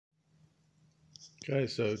Okay,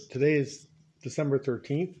 so today is December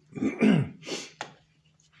 13th,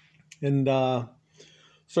 and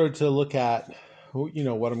started to look at, what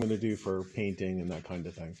I'm going to do for painting and that kind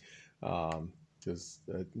of thing, because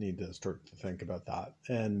I need to start to think about that.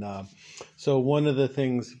 And so one of the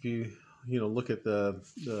things, if you look at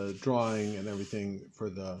the drawing and everything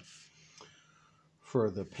for the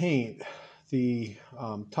paint, the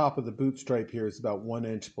top of the boot stripe here is about 1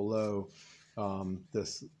 inch below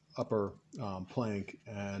this upper plank,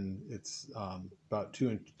 and it's about 2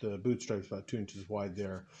 inch. The boot stripe is about 2 inches wide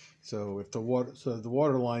there. So if the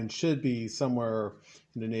water line should be somewhere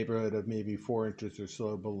in the neighborhood of maybe 4 inches or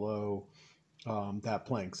so below that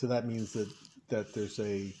plank. So that means that there's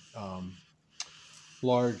a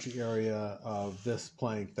large area of this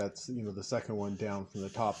plank that's the second one down from the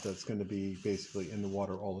top that's going to be basically in the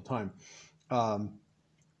water all the time.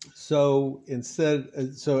 So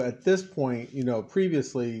at this point,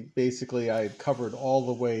 previously, basically I had covered all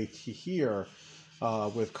the way to here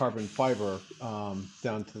with carbon fiber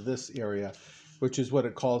down to this area, which is what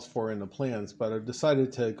it calls for in the plans. But I've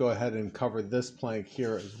decided to go ahead and cover this plank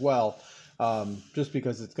here as well, just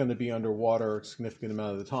because it's going to be underwater a significant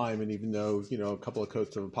amount of the time. And even though, a couple of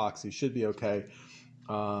coats of epoxy should be okay,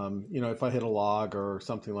 if I hit a log or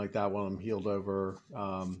something like that while I'm heeled over,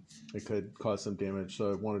 it could cause some damage.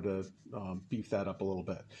 So I wanted to beef that up a little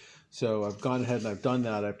bit. So I've gone ahead and I've done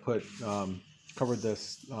that. I covered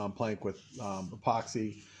this plank with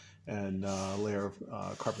epoxy and a layer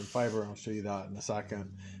of carbon fiber. I'll show you that in a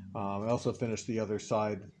second. I also finished the other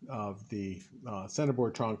side of the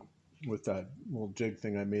centerboard trunk with that little jig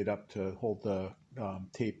thing I made up to hold the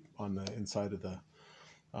tape on the inside of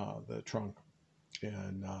the trunk.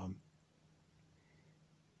 And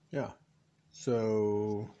yeah,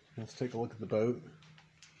 so let's take a look at the boat.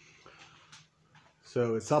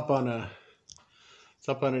 So it's up on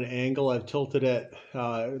an angle. I've tilted it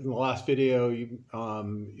in the last video.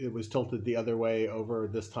 It was tilted the other way over.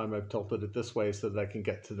 This time I've tilted it this way so that I can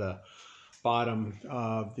get to the bottom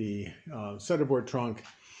of the centerboard trunk,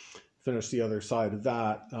 finish the other side of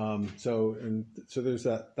that. So there's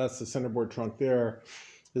that's the centerboard trunk there.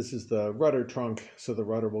 This is the rudder trunk, so the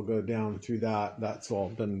rudder will go down through that. That's all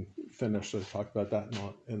been finished. I talked about that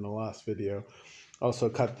in the last video. Also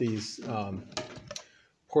cut these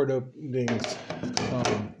port openings,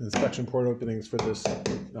 inspection port openings for this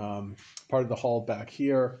part of the hull back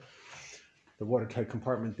here, the watertight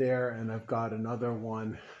compartment there, and I've got another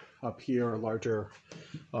one up here, a larger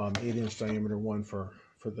 8-inch diameter one for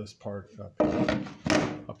this part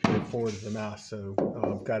up here forward of the mast. So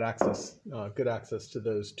I've got good access to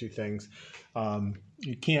those two things.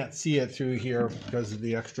 You can't see it through here because of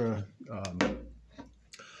the extra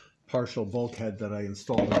partial bulkhead that I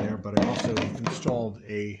installed in there, but I also installed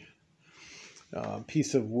a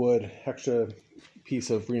extra piece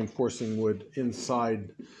of reinforcing wood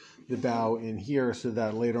inside the bow in here, so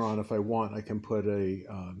that later on, if I want, I can put a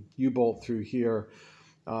U-bolt through here,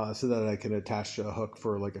 so that I can attach a hook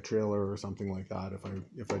for like a trailer or something like that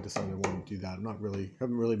if I decide I want to do that.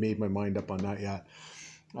 Haven't really made my mind up on that yet.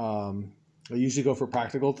 I usually go for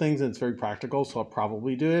practical things, and it's very practical, so I'll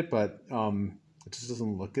probably do it, but it just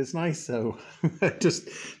doesn't look as nice. So I just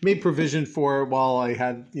made provision for it while I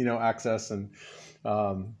had access, and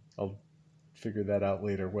I'll figure that out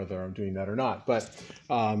later whether I'm doing that or not. But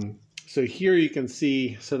so here you can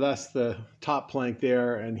see, so that's the top plank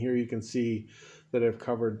there, and here you can see that I've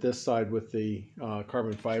covered this side with the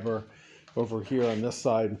carbon fiber. Over here on this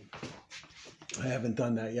side, I haven't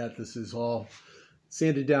done that yet. This is all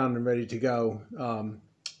sanded down and ready to go.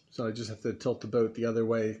 So I just have to tilt the boat the other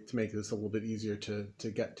way to make this a little bit easier to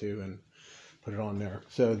get to and put it on there.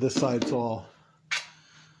 So this side's all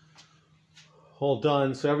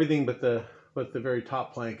done. So everything but the very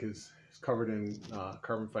top plank is covered in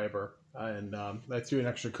carbon fiber. And I threw an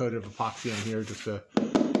extra coat of epoxy on here just to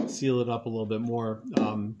seal it up a little bit more.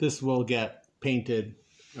 This will get painted.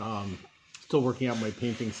 Still working out my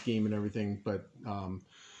painting scheme and everything, but I'm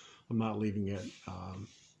not leaving it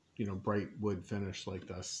bright wood finish like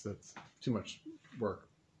this. That's too much work.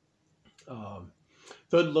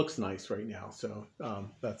 So it looks nice right now, so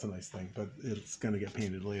that's a nice thing, but it's going to get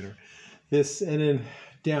painted later. And then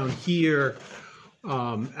down here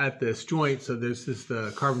at this joint, so this is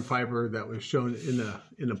the carbon fiber that was shown in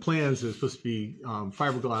the plans. There's supposed to be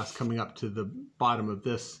fiberglass coming up to the bottom of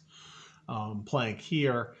this plank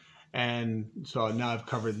here, and so now I've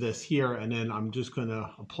covered this here, and then I'm just going to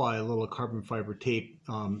apply a little carbon fiber tape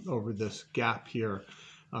over this gap here,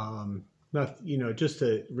 just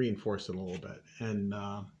to reinforce it a little bit. And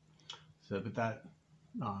but that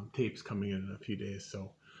tape's coming in a few days,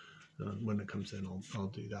 so when it comes in, I'll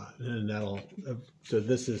do that, and that'll. So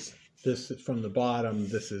this is from the bottom.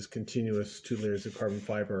 This is continuous 2 layers of carbon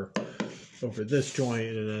fiber over this joint,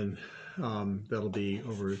 and then that'll be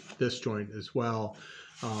over this joint as well.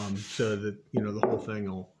 So that the whole thing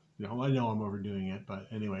will. I know I'm overdoing it, but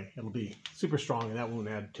anyway, it'll be super strong, and that won't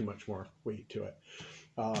add too much more weight to it.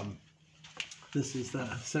 This is the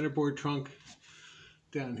centerboard trunk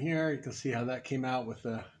down here. You can see how that came out with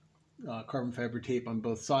the carbon fiber tape on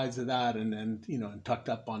both sides of that, and then and tucked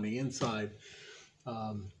up on the inside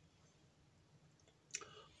of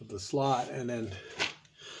the slot, and then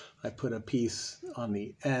I put a piece on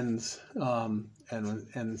the ends, and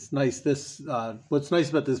it's nice. What's nice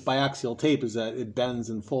about this biaxial tape is that it bends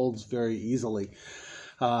and folds very easily.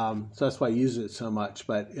 So that's why I use it so much.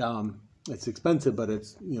 But it's expensive, but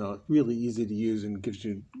it's really easy to use and gives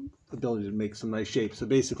you the ability to make some nice shapes. So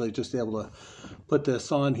basically, just able to put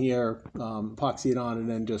this on here, epoxy it on, and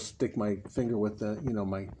then just stick my finger with the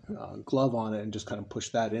my glove on it, and just kind of push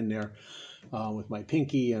that in there with my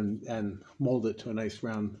pinky, and mold it to a nice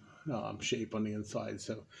round shape on the inside.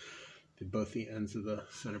 So both the ends of the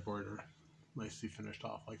centerboard are nicely finished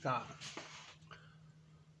off like that.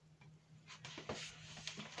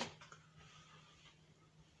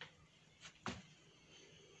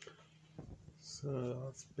 So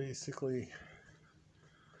that's basically,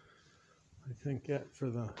 I think, it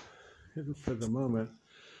for the moment.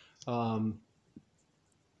 Oh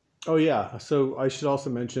yeah, so I should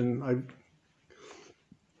also mention I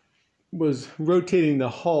was rotating the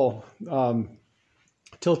hull,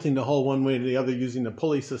 tilting the hull one way to the other using the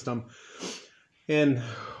pulley system. And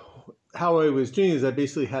how I was doing is I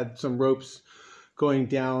basically had some ropes going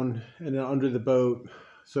down and then under the boat,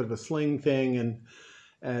 sort of a sling thing,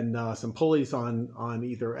 and some pulleys on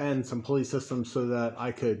either end, some pulley systems, so that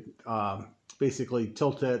I could basically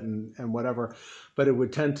tilt it and whatever, but it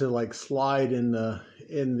would tend to like slide in the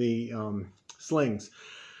slings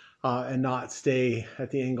and not stay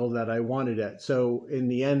at the angle that I wanted it. So in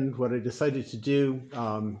the end, what I decided to do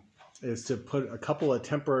is to put a couple of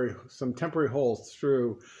temporary holes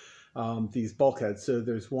through these bulkheads. So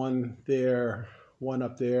there's one there, one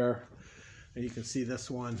up there, and you can see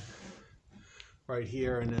this one right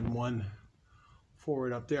here, and then one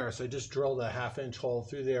forward up there. So I just drilled a 1/2-inch hole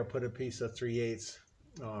through there, put a piece of 3/8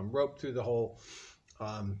 rope through the hole,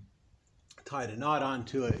 tied a knot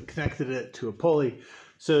onto it, connected it to a pulley.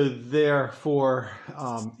 So therefore,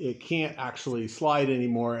 it can't actually slide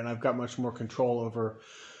anymore, and I've got much more control over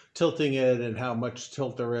tilting it and how much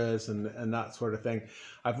tilt there is, and that sort of thing.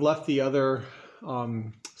 I've left the other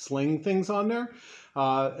sling things on there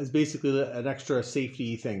as basically an extra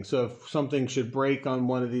safety thing. So if something should break on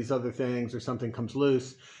one of these other things or something comes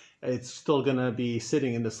loose, it's still going to be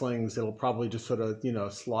sitting in the slings. It'll probably just sort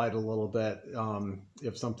of slide a little bit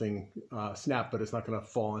if something snapped, but it's not going to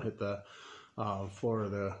fall and hit the floor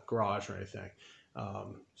of the garage or anything.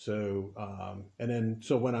 So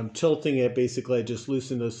when I'm tilting it, basically I just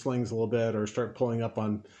loosen those slings a little bit, or start pulling up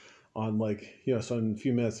on like, so in a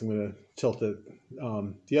few minutes I'm going to tilt it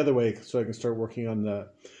the other way so I can start working on the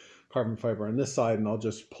carbon fiber on this side, and I'll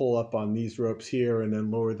just pull up on these ropes here and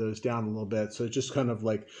then lower those down a little bit. So it's just kind of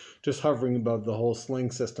like just hovering above the whole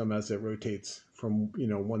sling system as it rotates from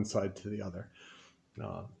one side to the other.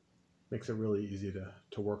 Makes it really easy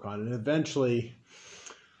to work on, and eventually,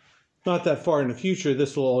 not that far in the future,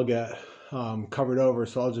 this will all get covered over.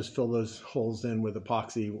 So I'll just fill those holes in with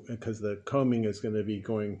epoxy, because the combing is going to be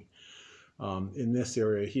going in this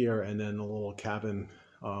area here, and then a little cabin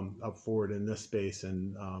up forward in this space.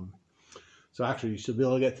 And so actually you should be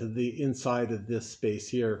able to get to the inside of this space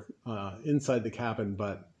here, inside the cabin,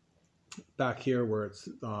 but back here where it's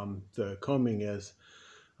the combing is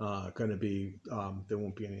going to be, there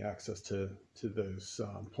won't be any access to those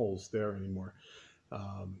holes there anymore.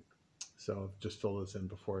 So just fill those in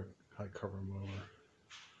before I cover them over.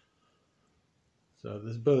 So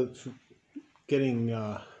this boat's getting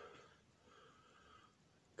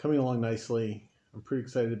coming along nicely. I'm pretty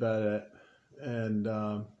excited about it, and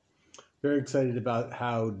very excited about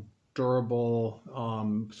how durable,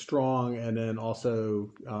 strong, and then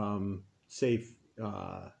also safe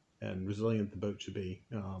and resilient the boat should be.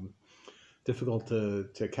 Difficult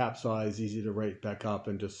to capsize, easy to right back up,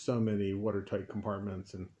 and just so many watertight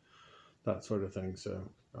compartments and that sort of thing. So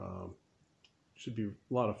should be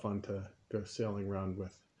a lot of fun to go sailing around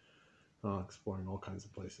with, exploring all kinds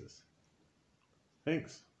of places.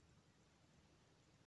 Thanks.